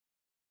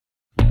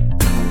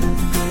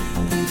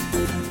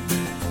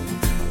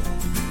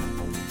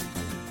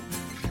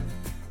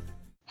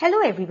Hello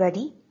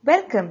everybody,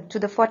 welcome to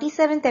the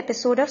 47th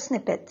episode of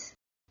Snippets.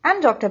 I'm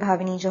Dr.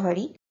 Bhavini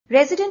Johari,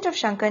 resident of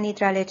Shankar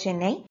Nethralaya,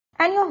 Chennai,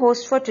 and your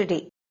host for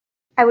today.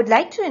 I would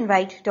like to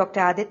invite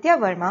Dr. Aditya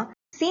Verma,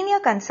 Senior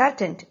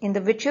Consultant in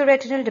the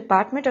Vitreoretinal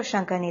Department of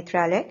Shankar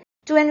Nethralaya,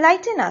 to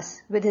enlighten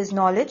us with his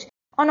knowledge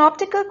on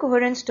optical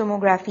coherence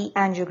tomography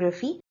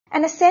angiography,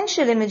 an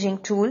essential imaging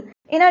tool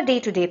in our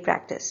day-to-day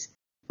practice.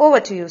 Over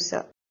to you,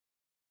 sir.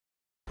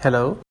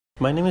 Hello,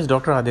 my name is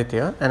Dr.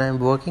 Aditya and I am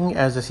working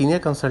as a senior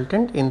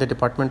consultant in the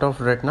Department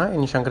of Retina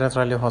in Shankar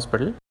Nethralaya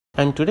Hospital.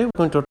 And today we're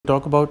going to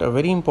talk about a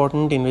very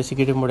important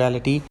investigative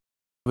modality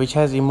which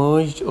has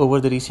emerged over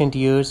the recent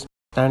years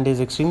and is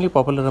extremely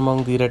popular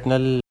among the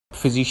retinal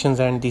physicians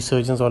and the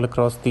surgeons all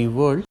across the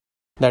world.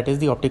 That is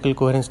the optical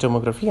coherence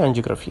tomography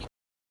angiography.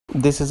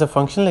 This is a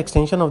functional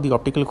extension of the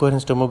optical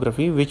coherence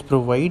tomography which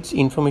provides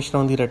information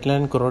on the retinal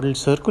and choroidal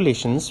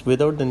circulations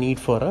without the need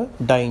for a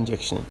dye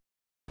injection.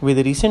 With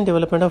the recent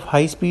development of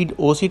high-speed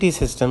OCT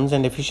systems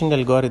and efficient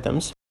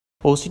algorithms,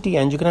 OCT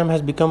angiogram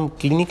has become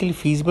clinically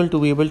feasible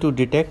to be able to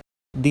detect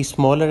the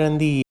smaller and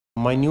the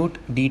minute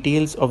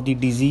details of the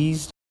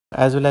disease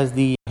as well as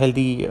the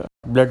healthy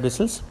blood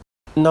vessels.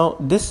 Now,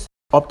 this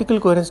optical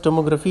coherence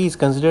tomography is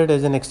considered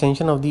as an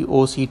extension of the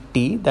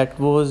OCT that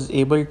was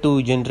able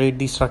to generate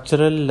the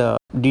structural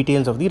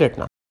details of the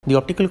retina. The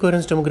optical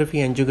coherence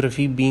tomography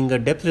angiography, being a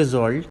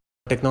depth-resolved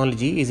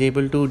technology, is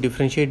able to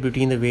differentiate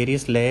between the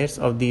various layers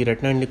of the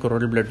retina and the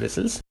choroidal blood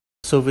vessels.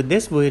 So with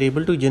this, we are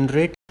able to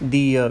generate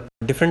the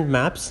different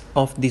maps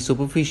of the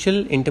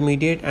superficial,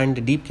 intermediate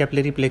and deep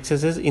capillary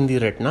plexuses in the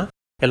retina.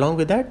 Along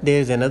with that,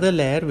 there is another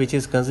layer which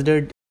is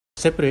considered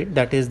separate,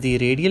 that is the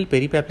radial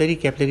peripapillary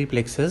capillary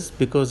plexus,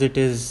 because it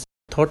is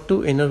thought to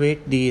innervate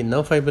the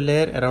nerve fiber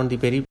layer around the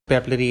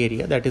peripapillary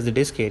area, that is the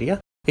disc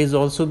area, is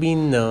also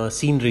been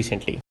seen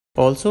recently.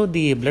 Also,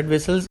 the blood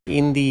vessels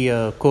in the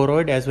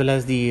choroid as well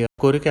as the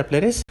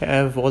choriocapillaris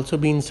have also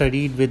been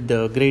studied with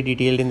great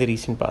detail in the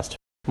recent past.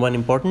 One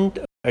important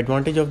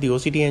advantage of the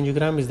OCT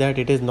angiogram is that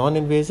it is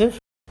non-invasive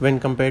when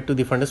compared to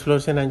the fundus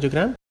fluorescein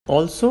angiogram.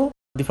 Also,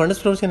 the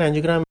fundus fluorescein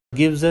angiogram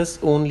gives us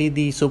only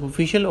the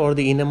superficial or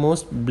the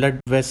innermost blood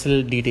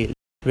vessel detail,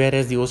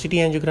 whereas the OCT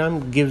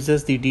angiogram gives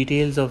us the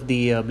details of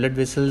the blood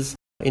vessels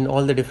in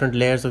all the different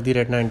layers of the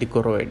retina and the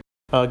choroid.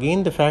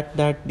 Again, the fact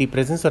that the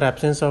presence or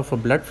absence of a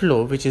blood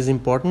flow, which is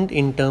important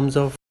in terms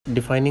of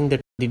defining the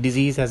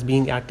disease as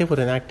being active or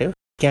inactive,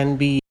 can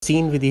be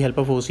seen with the help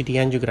of OCT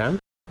angiogram.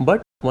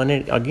 But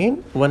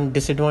one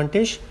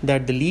disadvantage,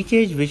 that the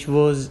leakage, which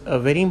was a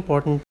very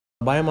important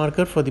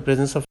biomarker for the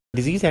presence of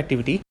disease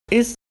activity,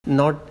 is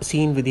not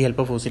seen with the help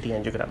of OCT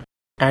angiogram.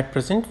 At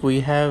present,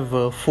 we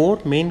have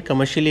 4 main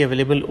commercially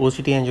available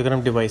OCT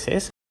angiogram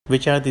devices,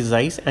 which are the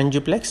Zeiss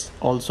Angioplex,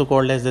 also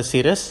called as the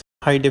Cirrus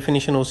high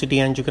definition OCT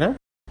angiogram,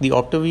 the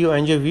OptoView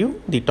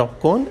AngioView, the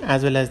Topcon,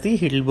 as well as the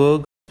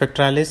Heidelberg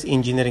Spectralis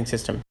engineering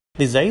system.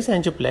 The Zeiss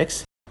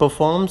Angioplex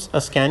performs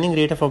a scanning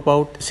rate of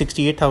about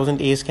 68,000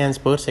 A scans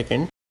per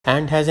second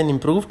and has an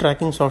improved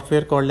tracking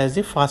software called as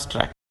the Fast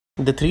Track.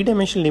 The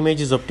 3-dimensional image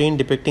is obtained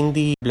depicting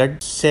the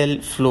blood cell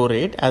flow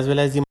rate as well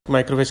as the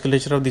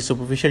microvasculature of the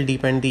superficial,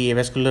 deep and the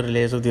avascular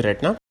layers of the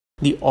retina.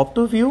 The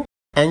OptoView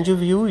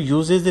AngioView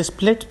uses the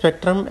split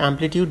spectrum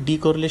amplitude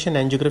decorrelation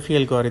angiography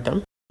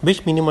algorithm,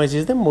 which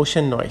minimizes the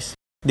motion noise.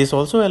 This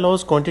also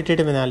allows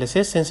quantitative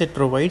analysis since it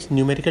provides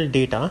numerical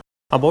data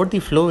about the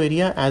flow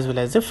area as well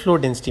as the flow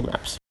density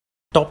maps.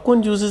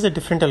 Topcon uses a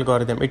different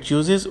algorithm. It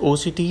uses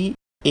OCT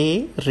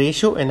A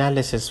ratio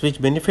analysis,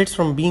 which benefits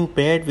from being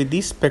paired with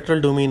the spectral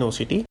domain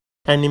OCT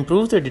and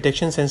improves the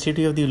detection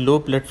sensitivity of the low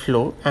blood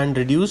flow and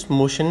reduced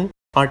motion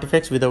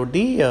artifacts without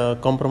the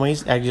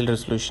compromised axial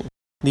resolution.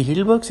 The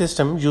Heidelberg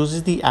system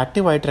uses the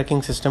active eye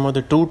tracking system or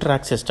the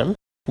TrueTrack system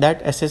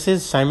that assesses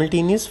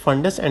simultaneous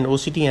fundus and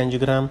OCT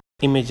angiogram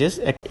images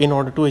in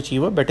order to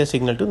achieve a better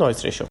signal to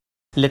noise ratio.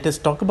 Let us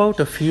talk about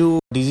a few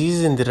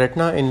diseases in the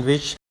retina in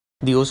which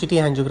the OCT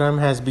angiogram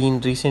has been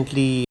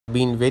recently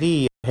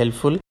very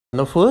helpful.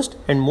 Now, first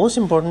and most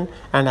important,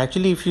 and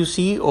actually if you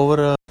see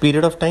over a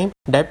period of time,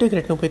 diabetic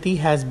retinopathy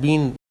has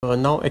been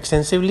now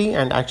extensively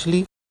and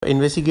actually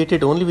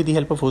investigated only with the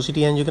help of OCT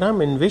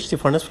angiogram, in which the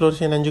fundus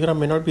fluorescein angiogram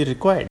may not be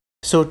required.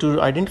 So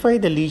to identify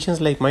the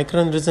lesions like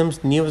microaneurysms,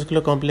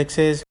 neovascular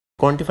complexes,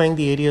 quantifying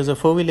the areas of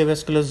foveal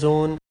avascular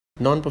zone,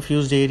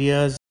 non-perfused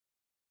areas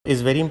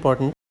is very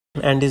important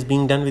and is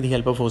being done with the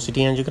help of OCT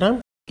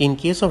angiogram. In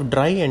case of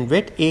dry and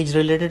wet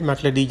age-related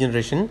macular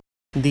degeneration,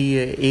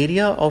 the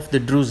area of the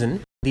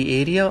drusen,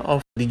 the area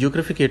of the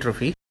geographic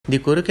atrophy, the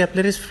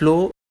choriocapillaris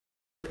flow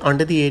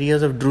under the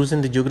areas of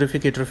drusen, the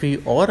geographic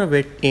atrophy or a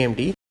wet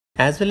AMD,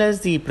 as well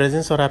as the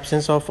presence or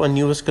absence of a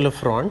neovascular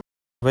front,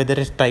 whether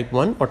it's type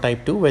 1 or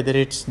type 2, whether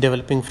it's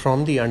developing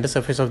from the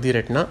undersurface of the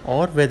retina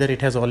or whether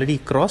it has already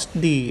crossed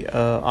the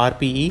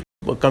RPE,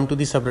 come to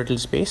the subretinal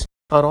space,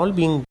 are all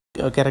being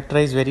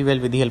characterized very well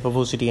with the help of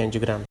OCT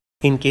angiogram.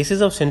 In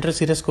cases of central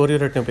serous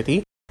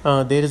chorioretinopathy,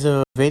 there is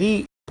a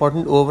very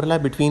important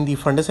overlap between the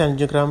fundus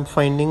angiogram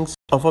findings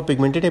of a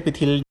pigmented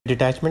epithelial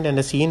detachment and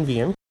a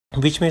CNVM,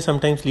 which may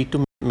sometimes lead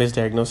to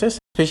misdiagnosis.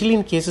 Especially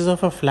in cases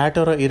of a flat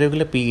or a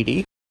irregular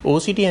PED,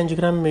 OCT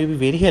angiogram may be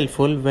very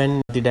helpful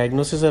when the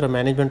diagnosis or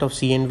management of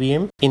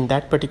CNVM in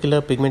that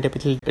particular pigment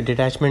epithelial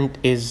detachment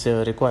is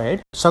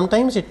required.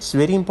 Sometimes it's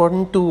very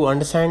important to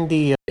understand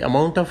the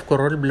amount of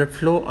choroidal blood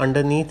flow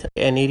underneath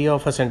an area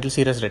of a central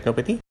serous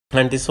retinopathy,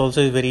 and this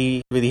also is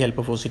very with the help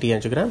of OCT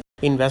angiogram.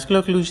 In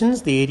vascular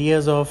occlusions, the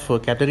areas of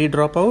capillary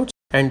dropouts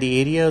and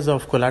the areas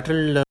of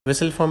collateral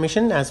vessel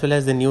formation as well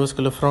as the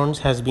neovascular fronts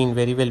has been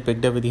very well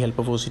picked up with the help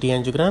of OCT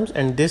angiograms,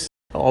 and this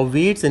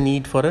obviates the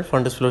need for a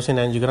fundus fluorescein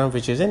angiogram,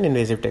 which is an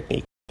invasive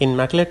technique. In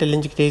macular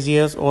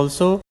telangiectasias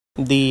also,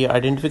 the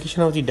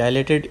identification of the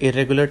dilated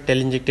irregular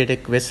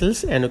telangiectatic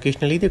vessels and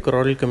occasionally the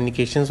choroidal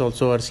communications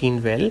also are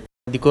seen well.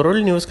 The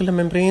choroidal neovascular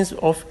membranes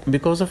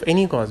because of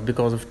any cause,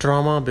 because of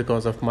trauma,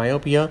 because of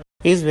myopia,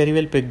 is very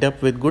well picked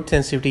up with good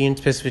sensitivity and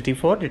specificity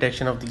for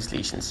detection of these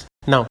lesions.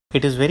 Now,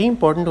 it is very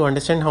important to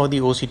understand how the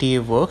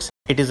OCTA works.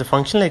 It is a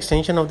functional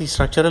extension of the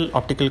structural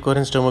optical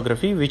coherence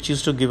tomography, which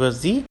used to give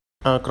us the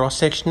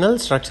cross-sectional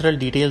structural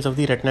details of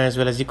the retina as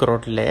well as the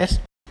choroidal layers.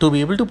 To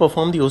be able to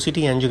perform the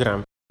OCT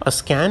angiogram, a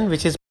scan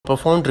which is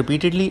performed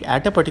repeatedly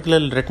at a particular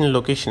retinal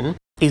location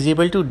is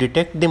able to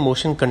detect the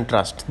motion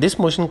contrast. This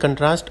motion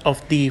contrast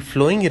of the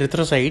flowing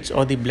erythrocytes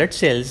or the blood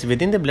cells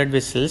within the blood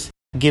vessels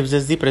gives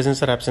us the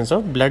presence or absence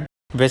of blood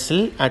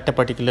vessel at a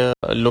particular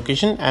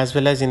location as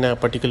well as in a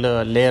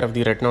particular layer of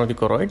the retina or the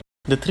choroid.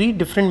 The three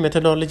different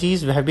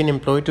methodologies have been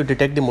employed to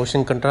detect the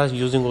motion contrast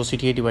using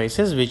OCTA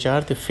devices, which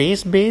are the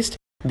phase-based,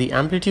 the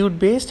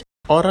amplitude-based,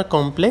 or a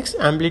complex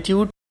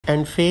amplitude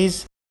and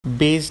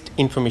phase-based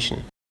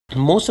information.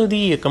 Most of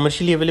the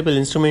commercially available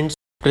instruments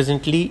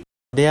presently,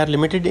 they are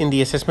limited in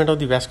the assessment of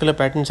the vascular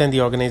patterns and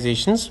the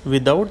organizations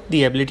without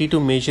the ability to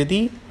measure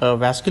the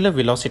vascular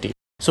velocity.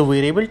 So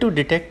we are able to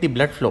detect the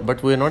blood flow,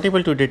 but we are not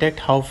able to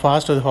detect how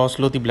fast or how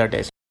slow the blood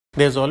is.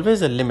 There is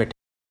always a limit.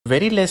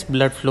 Very less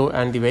blood flow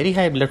and the very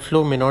high blood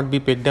flow may not be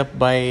picked up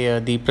by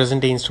the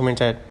present day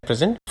instruments at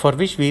present, for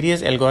which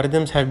various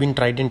algorithms have been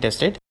tried and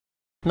tested.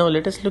 Now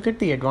let us look at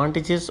the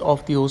advantages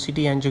of the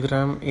OCT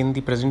angiogram in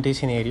the present day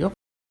scenario.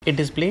 It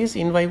displays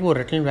in vivo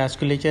retinal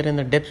vasculature in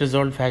a depth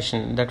resolved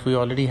fashion that we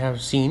already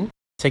have seen.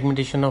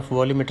 Segmentation of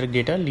volumetric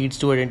data leads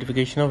to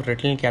identification of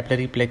retinal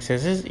capillary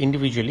plexuses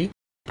individually,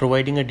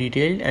 providing a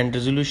detailed and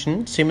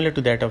resolution similar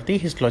to that of the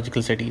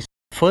histological studies.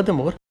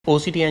 Furthermore,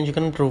 OCT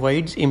angiogram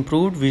provides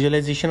improved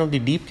visualization of the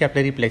deep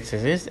capillary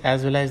plexuses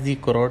as well as the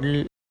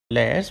choroidal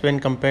layers when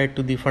compared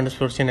to the fundus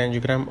fluorescein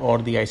angiogram or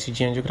the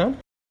ICG angiogram.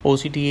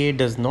 OCTA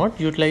does not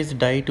utilize the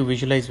dye to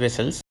visualize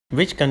vessels,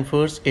 which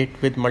confers it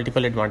with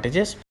multiple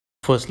advantages.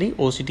 Firstly,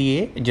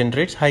 OCTA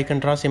generates high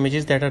contrast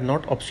images that are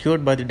not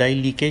obscured by the dye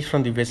leakage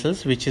from the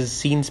vessels, which is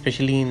seen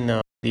especially in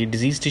the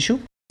diseased tissue.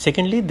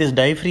 Secondly, this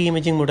dye-free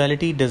imaging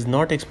modality does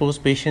not expose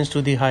patients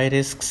to the high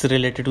risks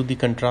related to the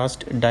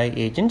contrast dye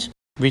agents,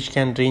 which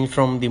can range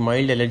from the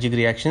mild allergic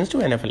reactions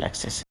to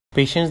anaphylaxis.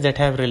 Patients that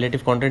have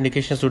relative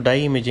contraindications to dye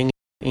imaging,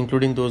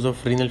 including those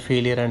of renal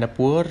failure and a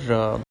poor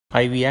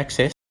IV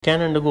access,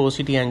 can undergo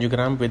OCT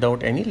angiogram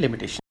without any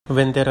limitation.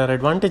 When there are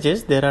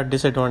advantages, there are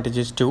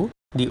disadvantages too.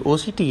 The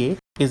OCTA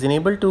is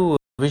enabled to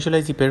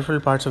visualize the peripheral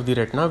parts of the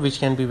retina, which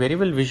can be very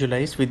well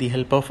visualized with the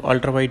help of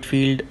ultrawide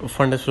field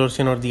fundus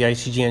fluorescein or the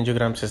ICG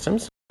angiogram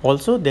systems.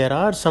 Also, there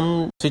are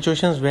some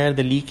situations where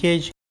the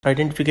leakage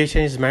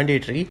identification is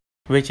mandatory,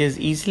 which is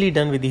easily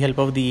done with the help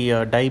of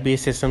the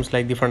dye-based systems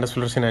like the fundus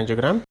fluorescein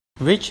angiogram,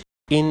 which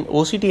in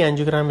OCT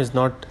angiogram is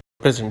not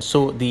present.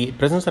 So the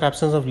presence or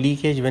absence of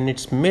leakage when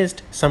it's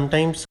missed,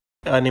 sometimes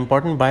an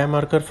important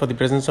biomarker for the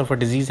presence of a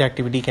disease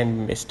activity can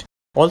be missed.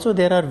 Also,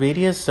 there are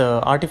various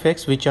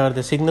artifacts, which are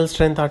the signal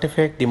strength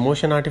artifact, the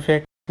motion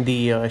artifact,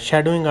 the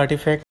shadowing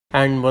artifact,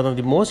 and one of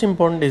the most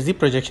important is the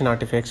projection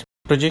artifacts.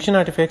 Projection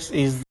artifacts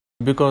is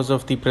because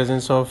of the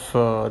presence of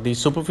the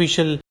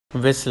superficial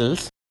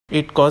vessels.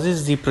 It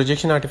causes the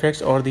projection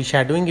artifacts or the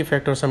shadowing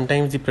effect, or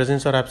sometimes the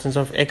presence or absence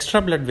of extra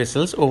blood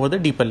vessels over the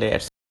deeper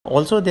layers.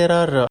 Also, there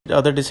are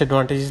other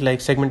disadvantages like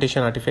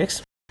segmentation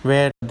artifacts,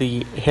 where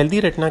the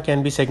healthy retina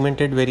can be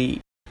segmented very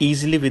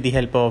easily with the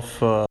help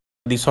of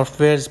the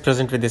softwares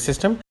present with the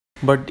system.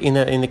 But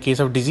in the case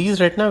of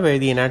diseased retina, where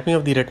the anatomy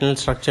of the retinal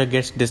structure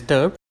gets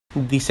disturbed,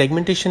 the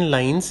segmentation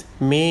lines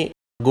may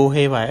go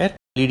haywire,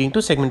 leading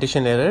to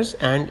segmentation errors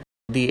and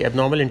the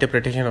abnormal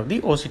interpretation of the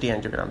OCT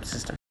angiogram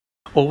system.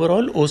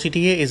 Overall,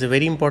 OCTA is a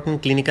very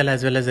important clinical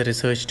as well as a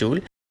research tool.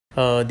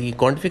 The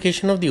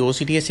quantification of the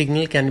OCTA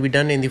signal can be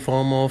done in the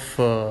form of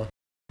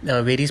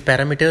various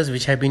parameters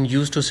which have been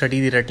used to study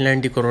the retinal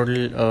and the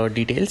choroidal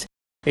details.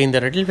 In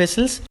the retinal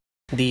vessels,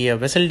 the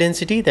vessel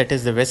density, that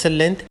is the vessel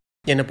length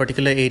in a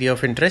particular area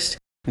of interest,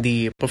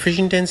 the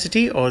perfusion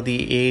density or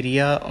the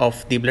area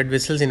of the blood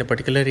vessels in a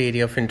particular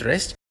area of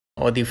interest,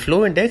 or the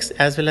flow index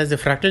as well as the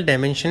fractal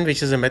dimension,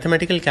 which is a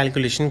mathematical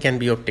calculation, can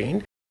be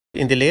obtained.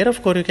 In the layer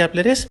of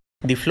choriocapillaris,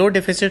 the flow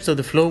deficits or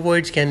the flow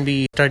voids can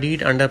be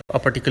studied under a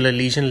particular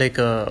lesion like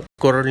a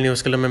choroidal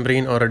neovascular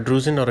membrane or a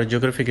drusen or a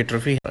geographic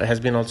atrophy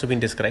has been also been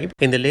described.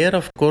 In the layer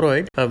of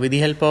choroid, with the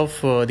help of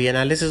the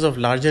analysis of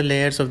larger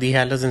layers of the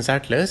halos and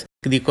satellars,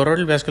 the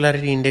choroidal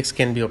vascularity index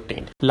can be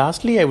obtained.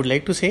 Lastly, I would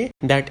like to say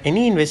that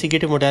any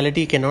investigative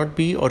modality cannot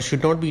be or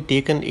should not be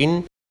taken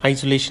in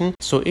isolation.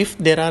 So if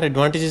there are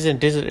advantages and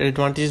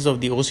disadvantages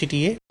of the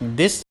OCTA,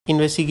 this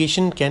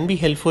investigation can be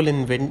helpful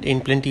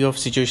in plenty of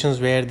situations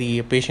where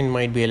the patient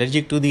might be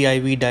allergic to the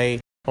IV dye,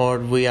 or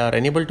we are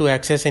unable to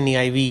access any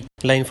IV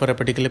line for a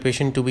particular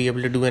patient to be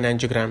able to do an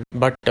angiogram.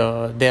 But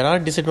there are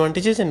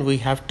disadvantages, and we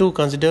have to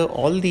consider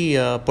all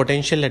the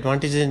potential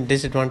advantages and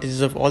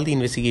disadvantages of all the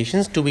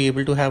investigations to be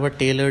able to have a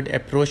tailored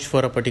approach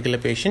for a particular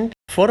patient,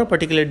 for a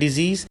particular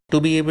disease, to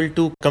be able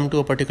to come to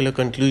a particular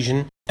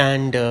conclusion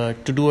and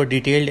to do a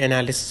detailed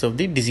analysis of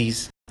the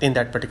disease in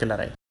that particular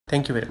eye.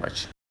 Thank you very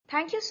much.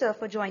 Thank you, sir,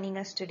 for joining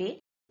us today.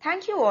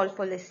 Thank you all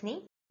for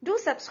listening. Do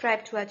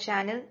subscribe to our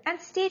channel and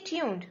stay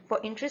tuned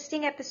for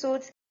interesting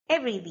episodes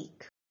every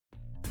week.